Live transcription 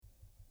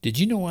Did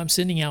you know I'm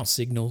sending out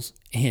signals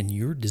and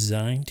you're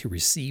designed to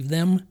receive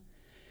them?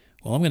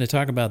 Well, I'm going to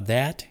talk about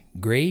that,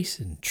 grace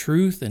and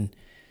truth, and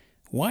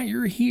why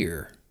you're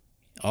here.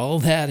 All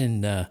that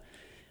in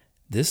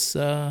this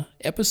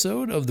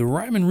episode of the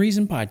Rhyme and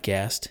Reason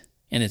podcast,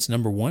 and it's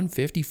number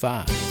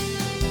 155.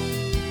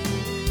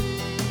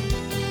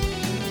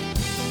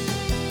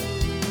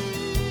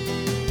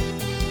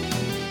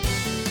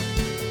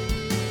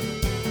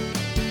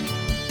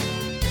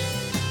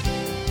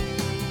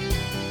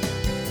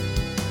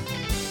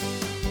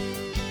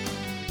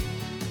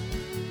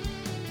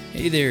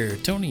 Hey there,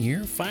 Tony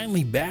here,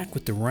 finally back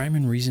with the Rhyme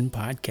and Reason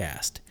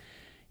podcast.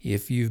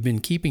 If you've been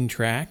keeping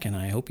track, and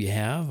I hope you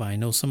have, I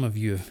know some of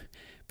you have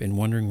been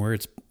wondering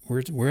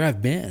where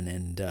I've been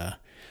and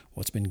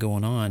what's been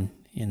going on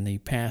in the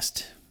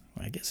past,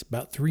 I guess,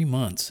 about 3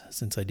 months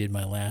since I did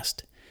my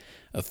last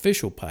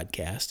official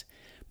podcast.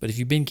 But if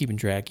you've been keeping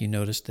track, you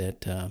noticed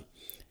that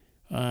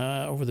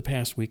over the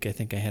past week, I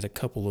think I had a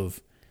couple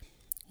of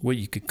what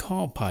you could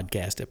call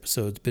podcast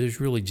episodes, but it's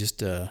really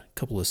just a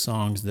couple of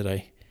songs that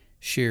I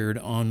shared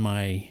on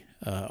my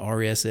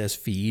RSS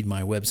feed,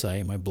 my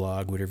website, my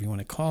blog, whatever you want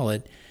to call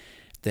it,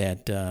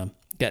 that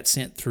got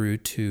sent through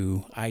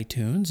to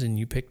iTunes, and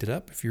you picked it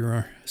up if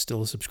you're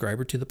still a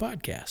subscriber to the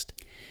podcast.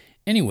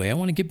 Anyway, I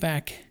want to get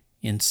back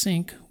in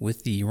sync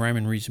with the Rhyme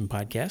and Reason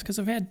podcast because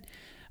I've had,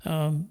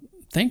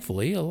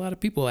 thankfully, a lot of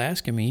people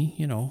asking me,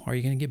 are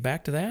you going to get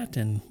back to that?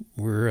 And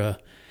we're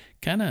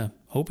kind of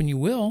hoping you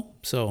will.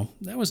 So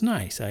that was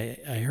nice.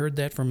 I heard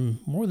that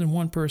from more than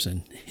one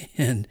person,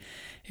 and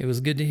it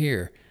was good to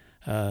hear.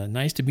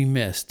 Nice to be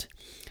missed.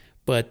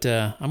 But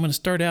I'm going to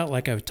start out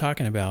like I was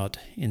talking about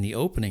in the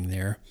opening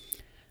there,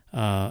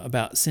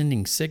 about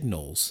sending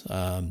signals.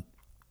 Have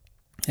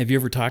you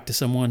ever talked to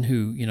someone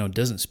who,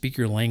 doesn't speak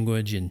your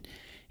language and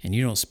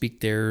you don't speak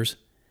theirs?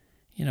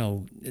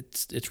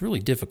 It's really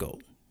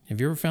difficult.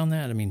 Have you ever found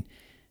that? I mean,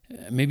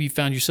 maybe you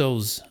found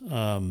yourselves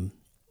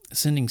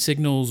sending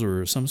signals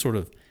or some sort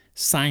of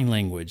sign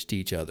language to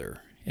each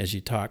other as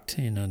you talked,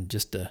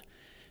 just to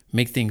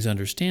make things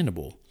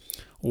understandable.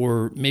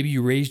 Or maybe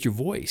you raised your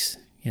voice,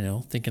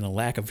 thinking a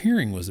lack of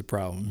hearing was the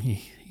problem.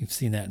 You've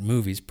seen that in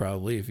movies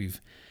probably if you've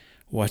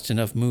watched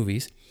enough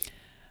movies.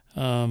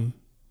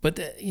 But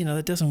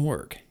that doesn't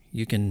work.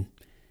 You can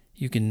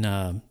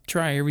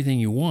try everything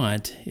you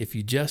want. If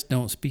you just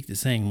don't speak the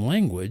same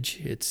language,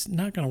 it's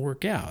not going to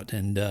work out.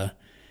 And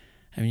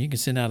you can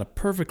send out a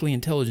perfectly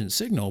intelligent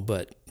signal,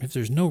 but if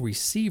there's no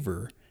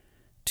receiver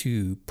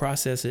to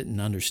process it and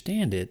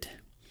understand it,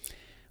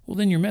 well,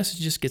 then your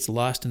message just gets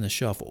lost in the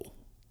shuffle.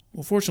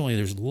 Well, fortunately,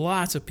 there's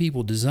lots of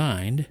people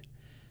designed,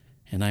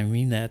 and I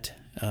mean that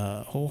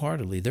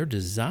wholeheartedly, they're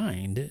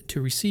designed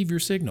to receive your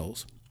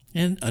signals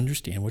and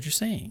understand what you're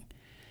saying.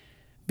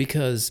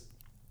 Because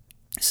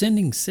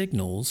sending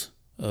signals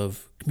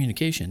of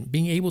communication,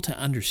 being able to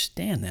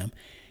understand them,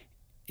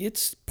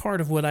 it's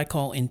part of what I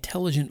call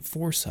intelligent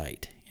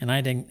foresight. And I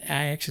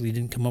actually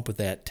didn't come up with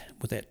that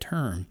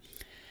term.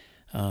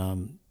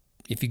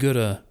 If you go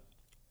to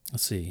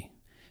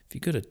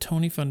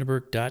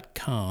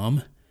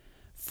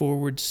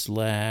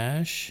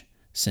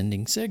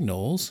tonyfunderburk.com/sending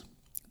signals,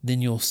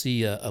 then you'll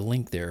see a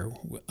link there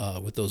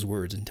with those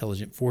words,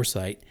 intelligent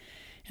foresight.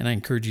 And I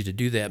encourage you to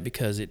do that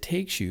because it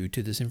takes you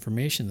to this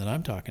information that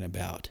I'm talking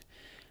about.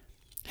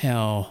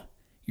 How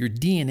your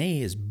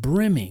DNA is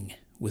brimming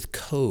with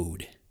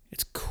code.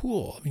 It's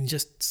cool.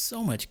 Just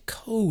so much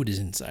code is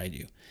inside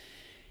you.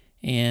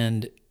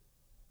 And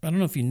I don't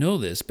know if you know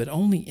this, but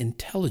only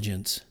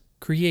intelligence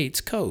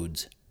creates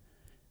codes.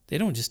 They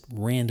don't just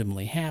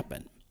randomly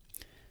happen.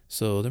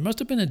 So there must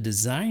have been a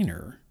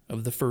designer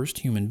of the first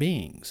human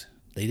beings.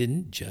 They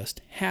didn't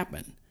just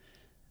happen.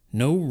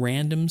 No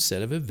random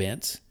set of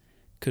events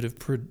could have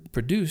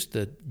produced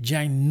the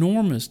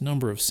ginormous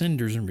number of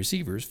senders and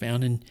receivers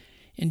found in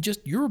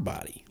just your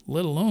body,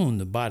 let alone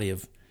the body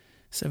of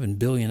 7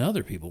 billion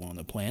other people on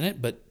the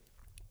planet. But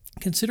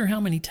consider how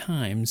many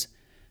times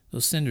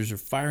those senders are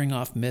firing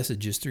off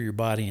messages through your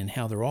body and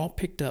how they're all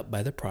picked up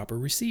by the proper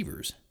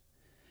receivers.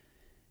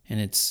 And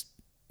it's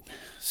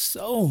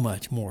so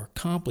much more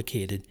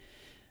complicated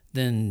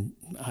than,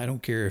 I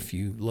don't care if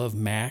you love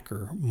Mac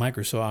or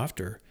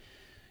Microsoft or,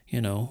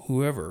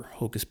 whoever,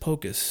 hocus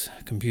pocus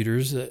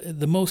computers,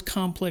 the most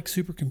complex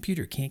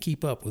supercomputer can't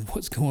keep up with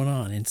what's going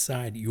on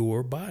inside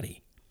your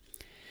body.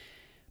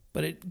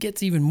 But it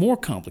gets even more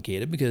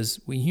complicated because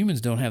we humans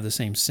don't have the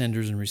same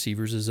senders and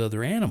receivers as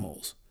other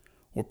animals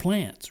or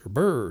plants or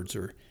birds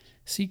or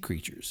sea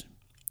creatures.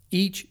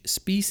 Each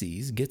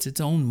species gets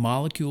its own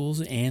molecules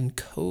and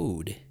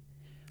code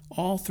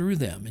all through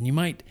them. And you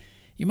might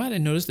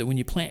have noticed that when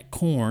you plant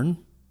corn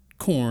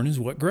is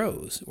what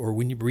grows. Or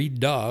when you breed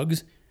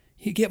dogs,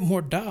 you get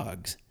more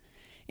dogs.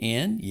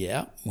 And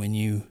when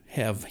you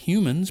have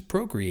humans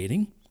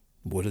procreating,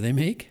 what do they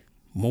make?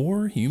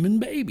 More human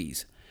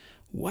babies.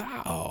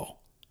 Wow.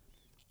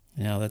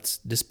 Now that's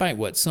despite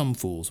what some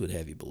fools would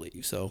have you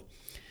believe. So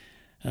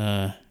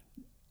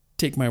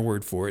take my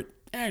word for it.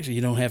 Actually,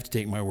 you don't have to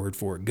take my word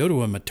for it. Go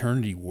to a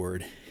maternity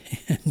ward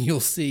And you'll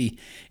see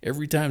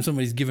every time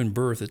somebody's given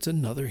birth, it's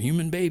another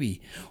human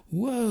baby.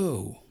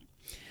 Whoa.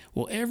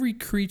 Well, every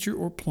creature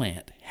or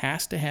plant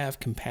has to have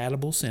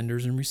compatible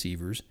senders and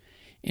receivers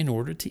in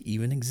order to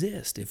even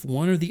exist. If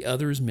one or the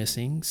other is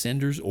missing,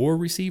 senders or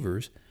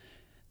receivers,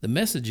 the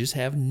messages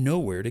have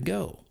nowhere to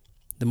go.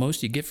 The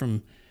most you get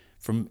from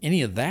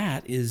any of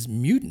that is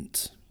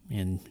mutants.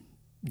 And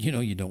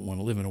you don't want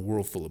to live in a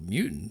world full of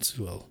mutants.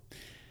 Well,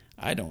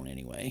 I don't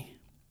anyway.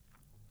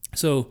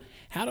 So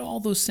how do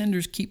all those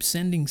senders keep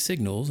sending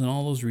signals and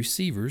all those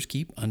receivers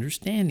keep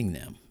understanding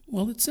them?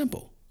 Well, it's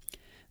simple.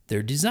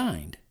 They're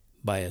designed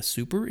by a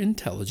super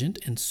intelligent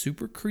and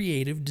super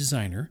creative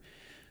designer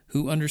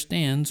who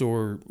understands,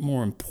 or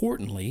more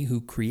importantly, who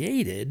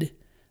created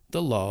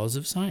the laws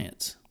of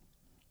science.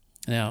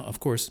 Now, of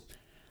course,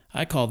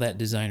 I call that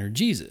designer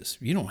Jesus.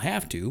 You don't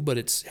have to, but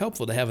it's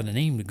helpful to have a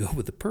name to go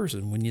with the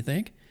person, wouldn't you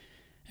think?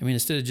 I mean,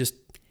 instead of just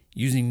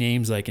using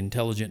names like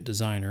intelligent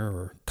designer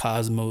or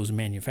cosmos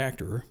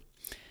manufacturer.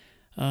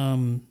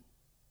 Well,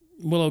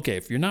 okay,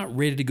 if you're not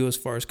ready to go as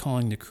far as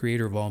calling the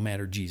creator of all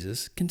matter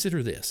Jesus,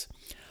 consider this.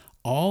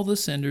 All the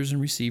senders and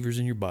receivers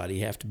in your body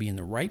have to be in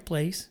the right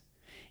place,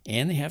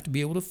 and they have to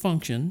be able to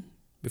function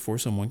before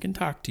someone can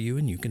talk to you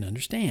and you can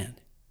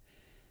understand.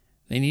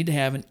 They need to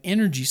have an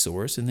energy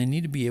source, and they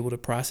need to be able to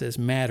process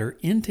matter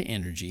into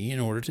energy in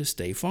order to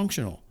stay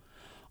functional,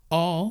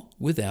 all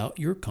without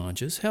your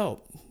conscious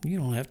help. You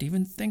don't have to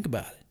even think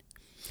about it.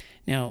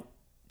 Now,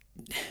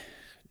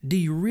 do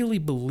you really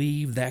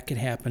believe that could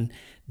happen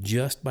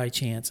just by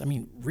chance? I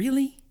mean,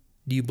 really?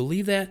 Do you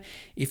believe that?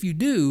 If you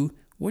do,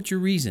 what's your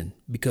reason?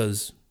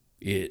 Because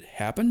it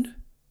happened?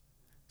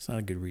 It's not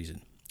a good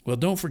reason. Well,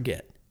 don't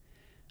forget,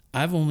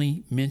 I've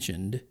only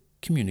mentioned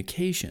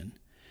communication.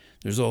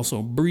 There's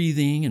also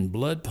breathing and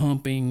blood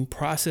pumping,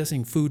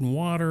 processing food and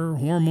water,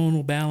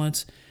 hormonal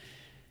balance,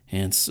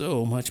 and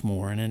so much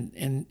more.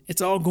 And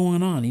it's all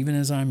going on even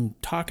as I'm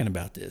talking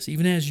about this,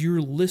 even as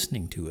you're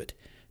listening to it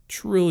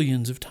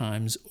trillions of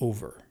times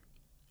over.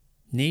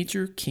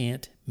 Nature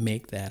can't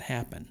make that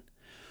happen.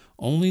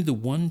 Only the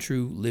one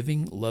true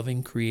living,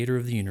 loving creator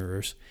of the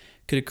universe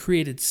could have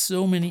created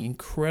so many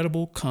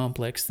incredible,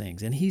 complex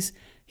things. And he's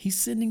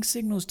sending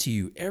signals to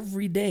you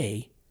every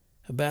day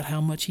about how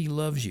much he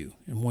loves you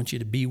and wants you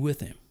to be with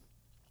him.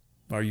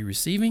 Are you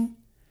receiving?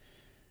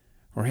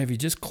 Or have you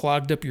just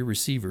clogged up your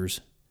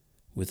receivers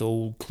with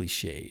old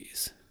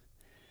cliches?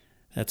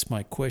 That's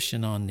my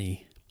question on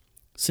the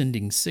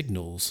sending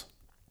signals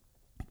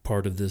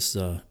part of this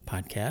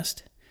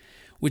podcast,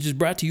 which is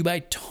brought to you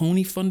by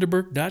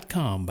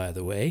TonyFunderburk.com, by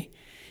the way.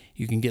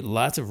 You can get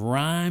lots of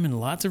rhyme and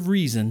lots of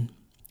reason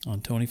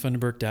on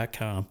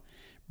TonyFunderburk.com,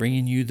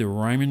 bringing you the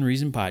Rhyme and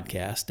Reason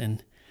podcast.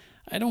 And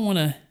I don't want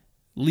to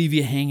leave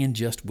you hanging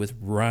just with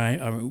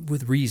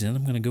with reason.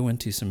 I'm going to go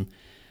into some,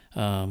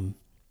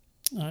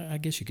 I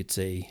guess you could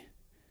say,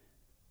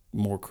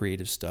 more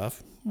creative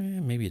stuff.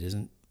 Maybe it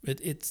isn't.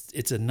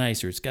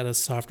 It's got a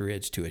softer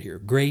edge to it here.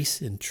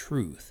 Grace and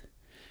truth,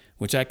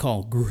 which I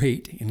call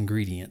great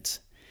ingredients.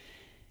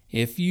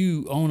 If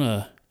you own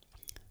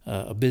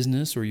a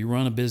business, or you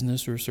run a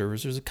business or a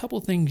service, there's a couple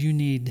of things you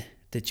need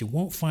that you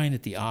won't find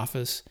at the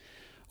office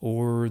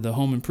or the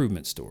home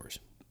improvement stores.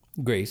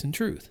 Grace and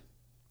truth.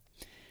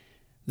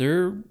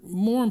 They're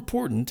more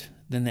important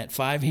than that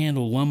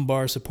 5-handle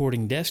lumbar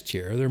supporting desk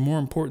chair. They're more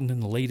important than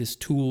the latest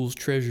tools,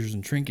 treasures,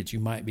 and trinkets you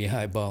might be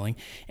eyeballing.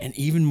 And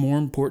even more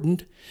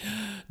important,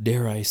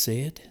 dare I say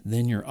it,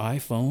 than your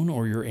iPhone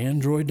or your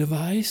Android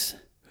device?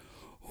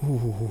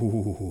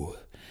 Ooh.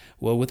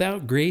 Well,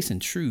 without grace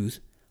and truth,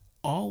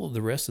 all of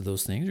the rest of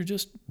those things are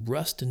just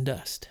rust and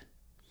dust.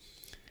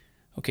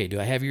 Okay, do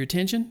I have your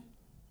attention?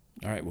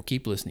 All right, well,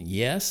 keep listening.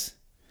 Yes,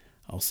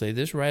 I'll say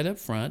this right up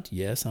front.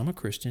 Yes, I'm a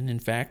Christian. In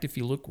fact, if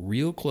you look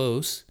real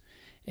close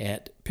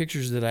at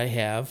pictures that I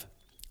have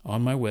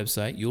on my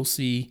website, you'll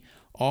see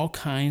all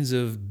kinds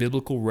of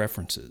biblical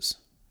references.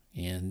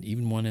 And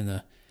even one in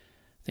I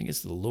think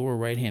it's the lower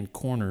right-hand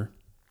corner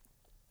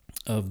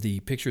of the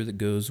picture that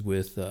goes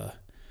with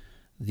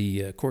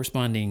the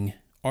corresponding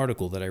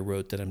article that I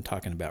wrote that I'm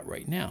talking about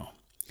right now.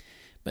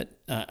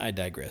 But I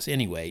digress.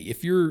 Anyway,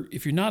 if you're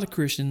not a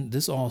Christian,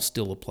 this all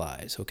still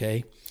applies,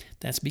 okay?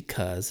 That's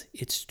because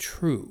it's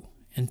true,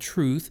 and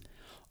truth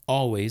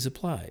always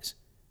applies.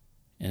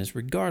 And it's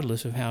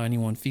regardless of how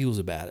anyone feels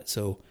about it.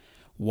 So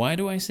why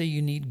do I say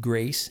you need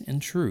grace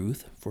and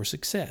truth for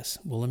success?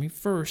 Well, let me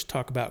first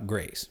talk about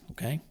grace,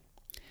 okay?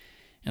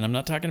 And I'm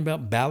not talking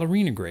about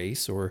ballerina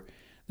grace or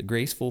the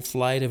graceful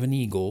flight of an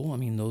eagle. I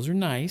mean, those are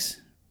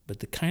nice, but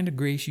the kind of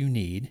grace you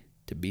need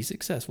to be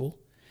successful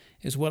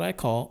is what I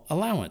call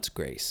allowance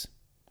grace.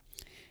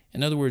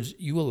 In other words,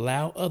 you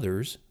allow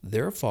others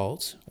their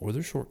faults or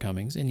their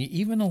shortcomings, and you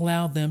even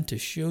allow them to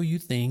show you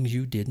things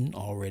you didn't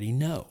already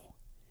know,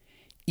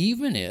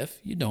 even if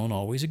you don't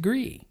always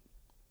agree.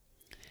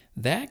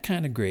 That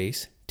kind of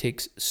grace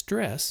takes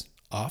stress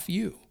off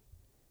you.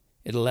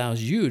 It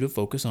allows you to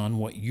focus on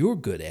what you're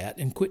good at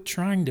and quit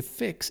trying to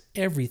fix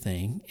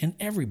everything and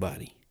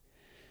everybody.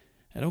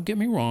 Now, don't get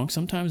me wrong,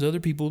 sometimes other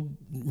people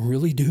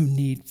really do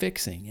need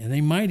fixing, and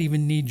they might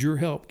even need your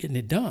help getting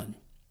it done.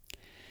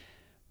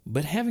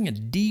 But having a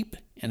deep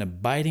and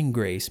abiding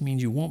grace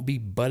means you won't be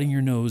butting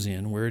your nose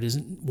in where it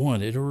isn't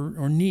wanted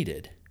or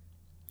needed.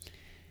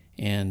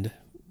 And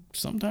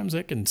sometimes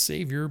that can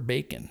save your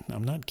bacon.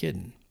 I'm not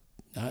kidding.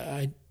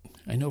 I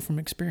know from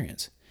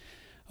experience.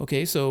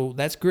 Okay, so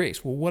that's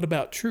grace. Well, what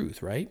about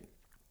truth, right?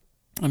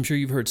 I'm sure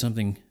you've heard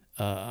something.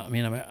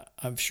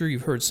 I'm sure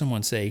you've heard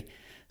someone say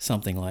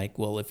something like,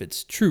 well, if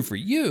it's true for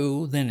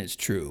you, then it's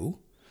true.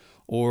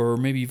 Or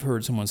maybe you've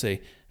heard someone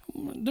say,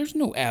 there's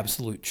no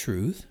absolute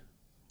truth.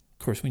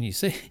 Of course,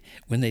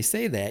 when they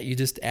say that, you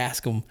just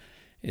ask them,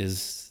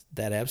 is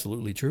that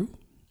absolutely true?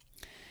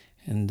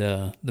 And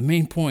the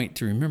main point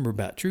to remember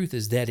about truth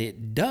is that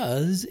it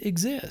does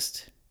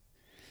exist.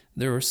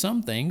 There are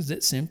some things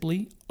that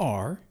simply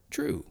are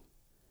true.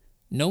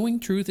 Knowing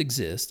truth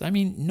exists,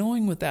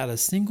 knowing without a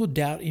single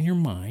doubt in your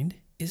mind,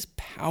 is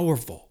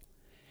powerful.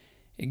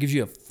 It gives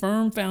you a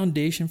firm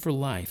foundation for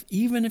life,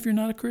 even if you're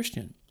not a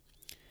Christian.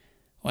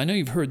 Well, I know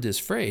you've heard this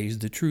phrase,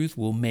 the truth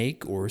will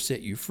make or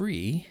set you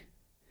free.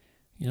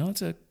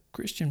 It's a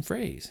Christian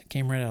phrase. It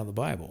came right out of the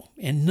Bible.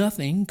 And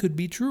nothing could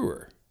be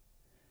truer.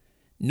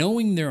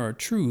 Knowing there are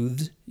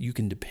truths you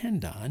can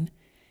depend on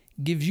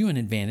gives you an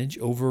advantage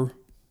over,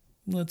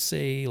 let's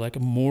say, like a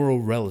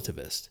moral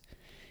relativist.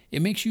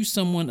 It makes you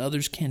someone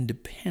others can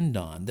depend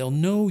on. They'll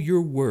know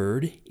your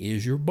word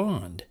is your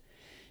bond.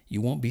 You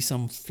won't be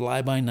some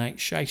fly-by-night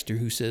shyster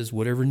who says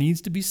whatever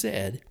needs to be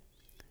said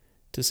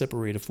to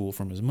separate a fool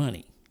from his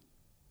money.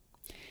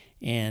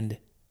 And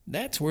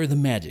that's where the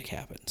magic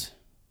happens.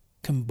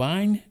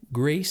 Combine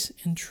grace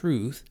and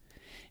truth,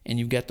 and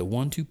you've got the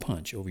 1-2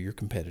 punch over your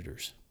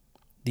competitors.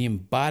 The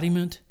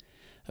embodiment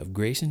of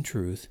grace and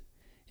truth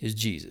is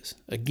Jesus.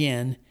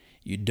 Again,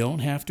 you don't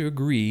have to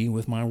agree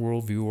with my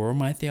worldview or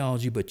my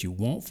theology, but you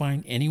won't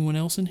find anyone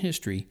else in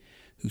history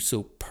who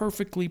so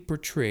perfectly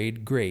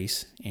portrayed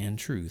grace and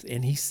truth.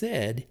 And he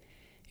said,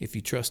 if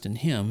you trust in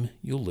him,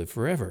 you'll live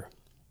forever.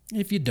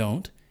 If you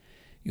don't,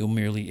 you'll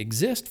merely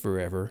exist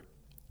forever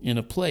in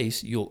a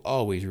place you'll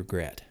always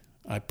regret.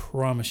 I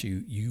promise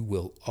you, you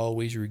will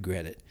always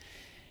regret it.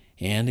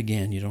 And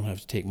again, you don't have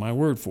to take my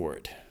word for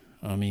it.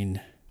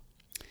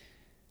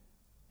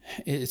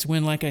 It's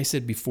when, like I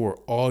said before,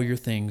 all your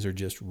things are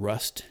just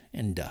rust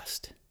and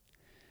dust.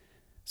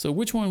 So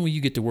which one will you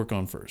get to work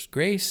on first,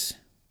 grace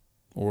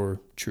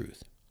or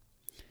truth?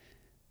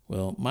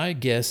 Well, my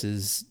guess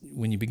is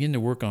when you begin to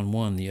work on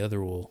one, the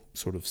other will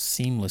sort of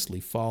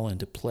seamlessly fall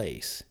into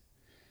place.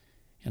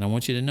 And I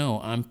want you to know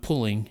I'm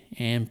pulling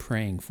and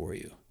praying for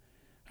you.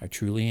 I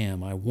truly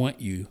am. I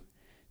want you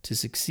to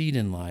succeed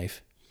in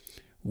life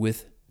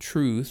with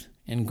truth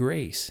and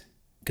grace,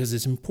 because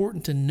it's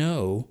important to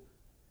know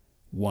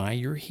why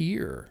you're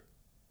here.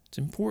 It's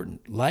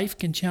important. Life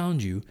can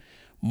challenge you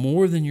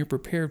more than you're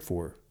prepared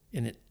for,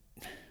 and it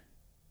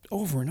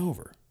over and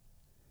over.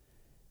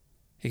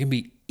 It can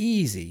be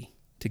easy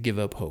to give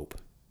up hope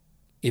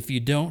if you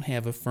don't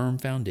have a firm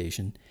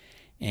foundation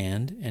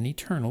and an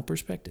eternal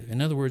perspective.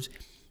 In other words,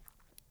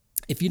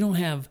 if you don't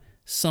have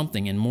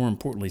something, and more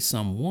importantly,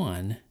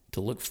 someone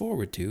to look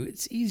forward to,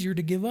 it's easier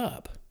to give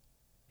up.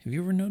 Have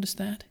you ever noticed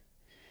that?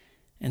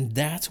 And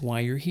that's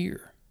why you're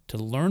here, to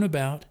learn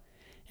about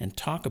and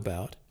talk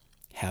about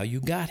how you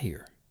got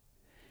here.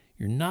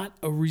 You're not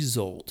a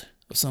result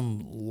of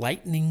some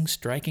lightning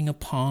striking a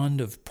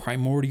pond of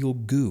primordial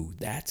goo.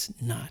 That's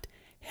not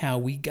how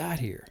we got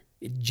here.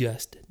 It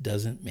just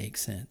doesn't make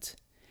sense.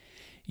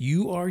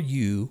 You are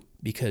you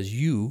because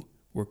you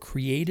were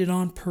created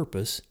on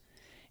purpose,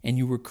 and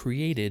you were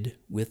created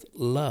with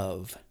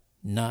love,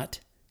 not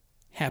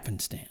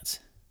happenstance,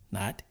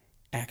 not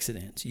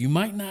accidents. You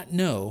might not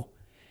know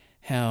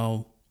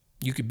how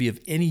you could be of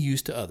any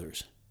use to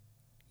others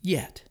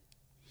yet.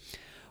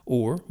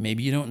 Or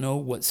maybe you don't know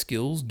what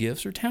skills,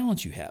 gifts, or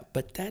talents you have,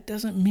 but that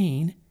doesn't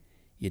mean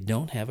you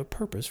don't have a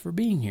purpose for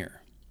being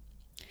here.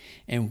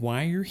 And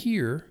why you're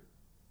here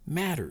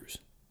matters,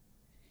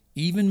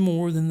 even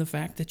more than the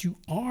fact that you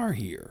are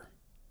here.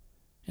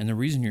 And the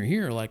reason you're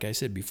here, like I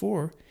said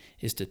before,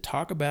 is to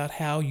talk about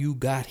how you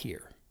got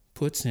here.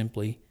 Put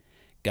simply,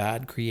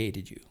 God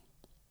created you.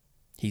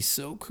 He's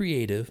so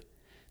creative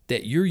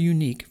that you're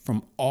unique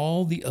from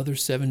all the other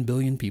 7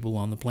 billion people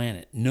on the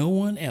planet. No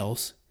one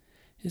else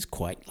is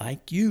quite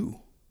like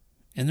you.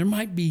 And there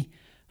might be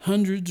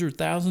hundreds or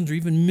thousands or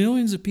even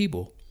millions of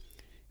people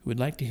who would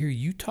like to hear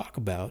you talk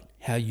about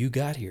how you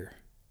got here.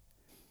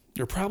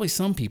 There are probably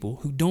some people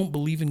who don't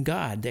believe in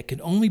God that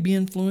could only be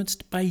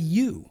influenced by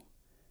you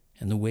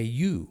and the way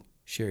you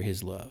share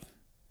his love.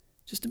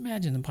 Just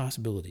imagine the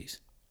possibilities.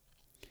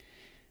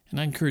 And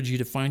I encourage you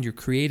to find your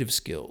creative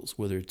skills,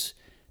 whether it's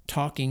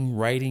talking,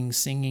 writing,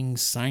 singing,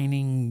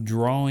 signing,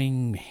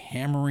 drawing,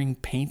 hammering,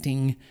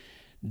 painting,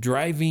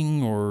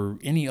 driving, or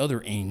any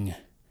other ing.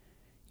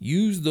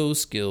 Use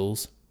those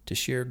skills to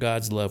share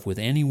God's love with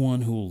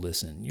anyone who will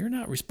listen. You're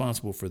not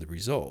responsible for the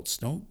results.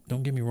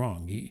 Don't get me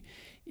wrong.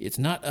 It's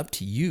not up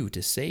to you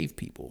to save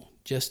people.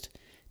 Just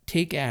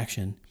take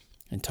action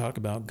and talk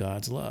about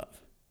God's love.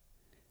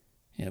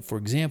 For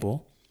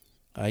example,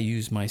 I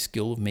use my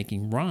skill of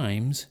making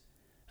rhymes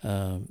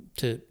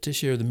to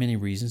share the many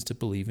reasons to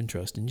believe and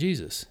trust in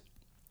Jesus.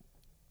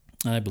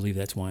 I believe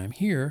that's why I'm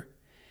here,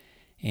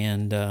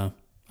 and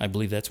I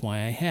believe that's why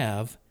I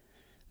have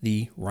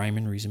the Rhyme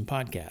and Reason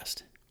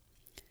podcast.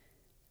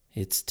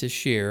 It's to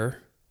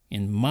share,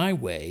 in my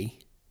way,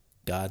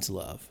 God's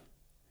love.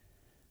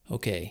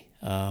 Okay,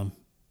 I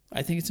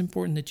think it's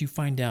important that you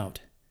find out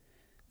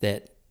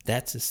that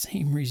that's the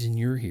same reason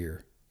you're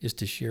here, is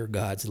to share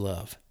God's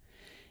love.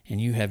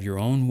 And you have your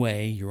own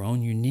way, your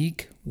own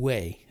unique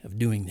way of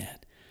doing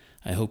that.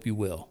 I hope you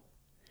will.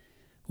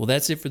 Well,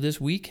 that's it for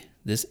this week,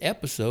 this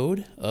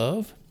episode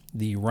of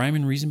the Rhyme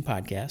and Reason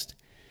podcast.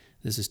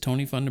 This is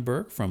Tony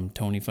Funderburk from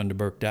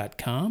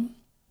TonyFunderburk.com.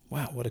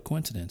 Wow, what a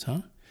coincidence,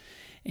 huh?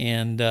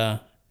 And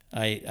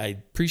I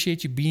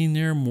appreciate you being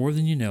there more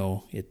than you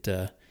know.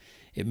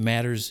 It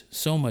matters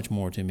so much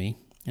more to me.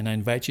 And I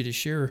invite you to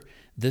share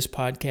this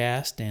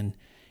podcast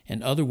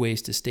and other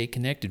ways to stay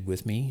connected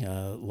with me,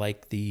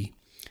 like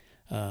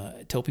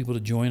tell people to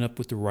join up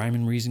with the Rhyme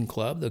and Reason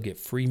Club. They'll get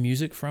free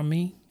music from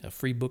me, a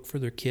free book for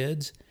their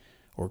kids,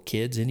 or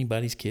kids,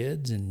 anybody's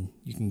kids, and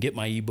you can get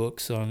my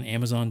ebooks on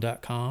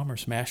Amazon.com or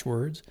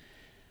Smashwords.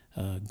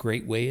 A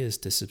great way is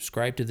to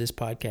subscribe to this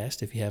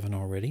podcast if you haven't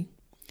already.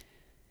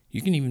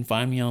 You can even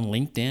find me on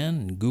LinkedIn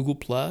and Google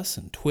Plus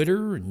and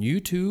Twitter and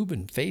YouTube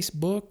and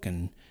Facebook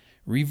and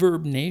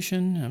Reverb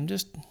Nation. I'm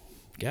just,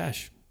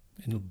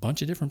 in a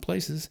bunch of different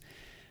places.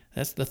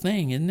 That's the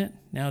thing, isn't it,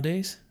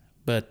 nowadays?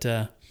 But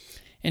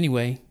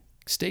anyway,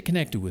 stay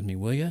connected with me,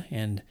 will you?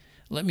 And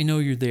let me know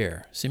you're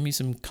there. Send me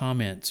some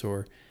comments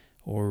or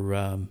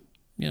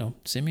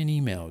send me an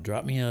email.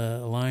 Drop me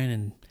a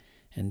line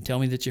and tell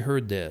me that you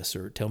heard this,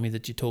 or tell me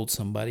that you told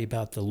somebody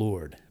about the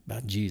Lord,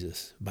 about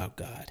Jesus, about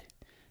God.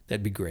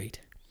 That'd be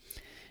great.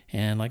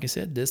 And like I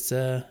said, that's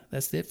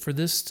it for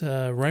this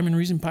Rhyme and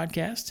Reason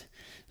podcast.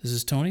 This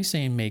is Tony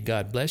saying, may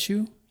God bless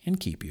you and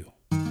keep you.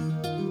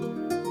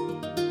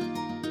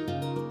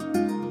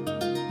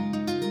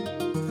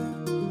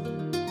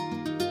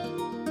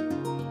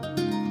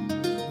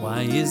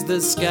 Why is the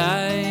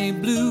sky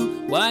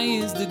blue? Why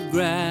is the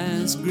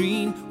grass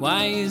green?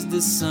 Why is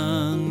the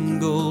sun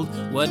gold?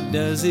 What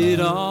does it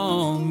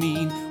all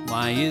mean?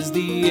 Why is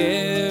the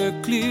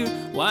air clear?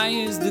 Why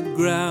is the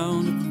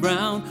ground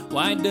brown?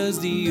 Why does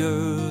the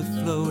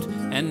earth float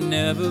and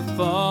never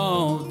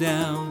fall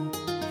down?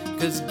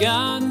 'Cause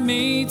God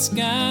made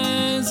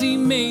skies, He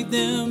made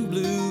them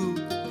blue.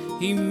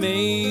 He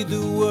made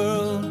the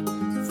world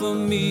for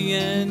me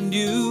and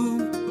you.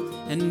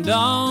 And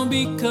all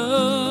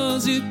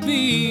because it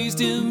pleased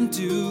Him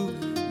to.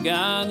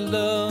 God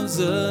loves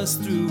us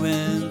through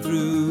and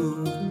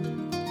through.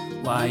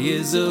 Why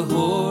is a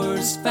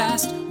horse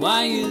fast?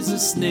 Why is a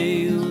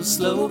snail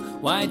slow?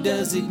 Why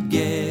does it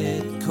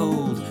get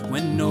cold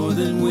when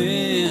northern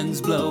winds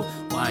blow?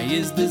 Why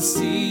is the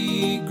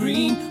sea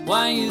green?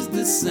 Why is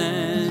the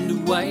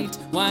sand white?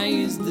 Why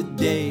is the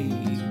day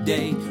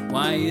day?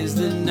 Why is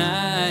the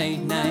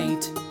night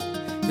night?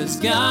 'Cause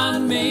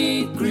God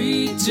made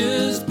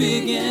creatures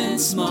big and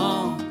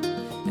small,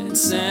 and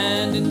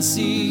sand and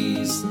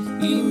seas,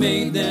 He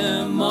made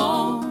them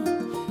all.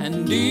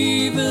 And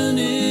even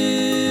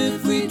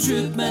if we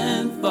trip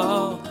and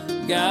fall,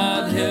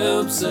 God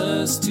helps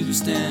us to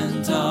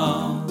stand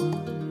tall.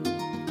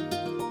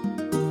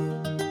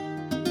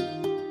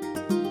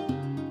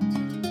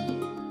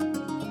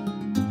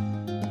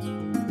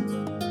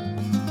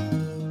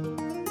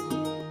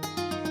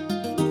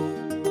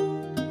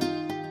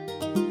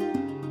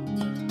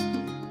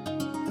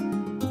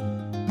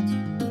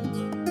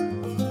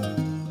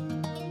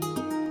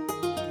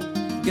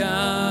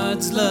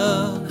 God's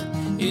love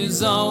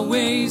is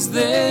always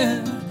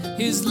there.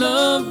 His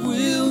love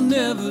will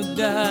never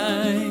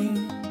die.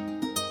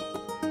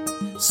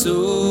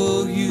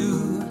 So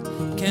you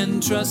can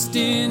trust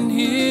in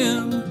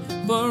Him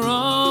for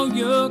all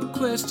your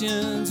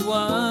questions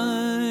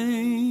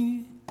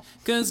why.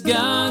 'Cause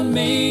God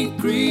made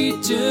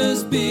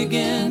creatures big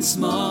and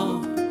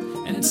small,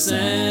 and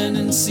sand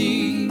and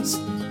seas,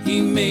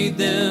 He made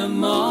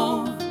them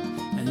all.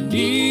 And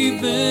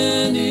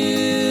even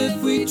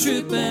if we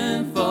trip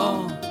and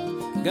fall,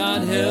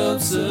 God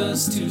helps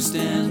us to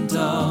stand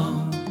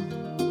tall.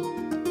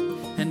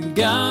 And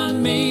God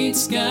made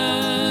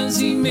skies,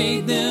 He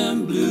made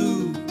them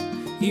blue.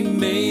 He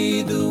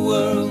made the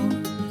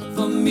world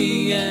for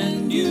me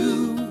and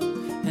you.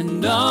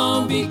 And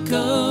all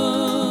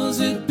because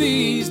it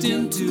pleased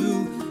Him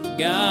to.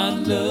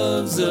 God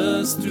loves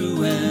us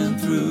through and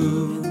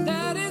through.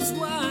 That is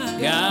why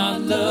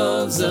God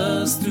loves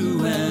us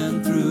through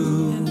and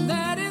through. And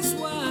that is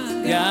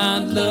why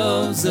God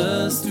loves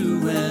us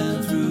through and through.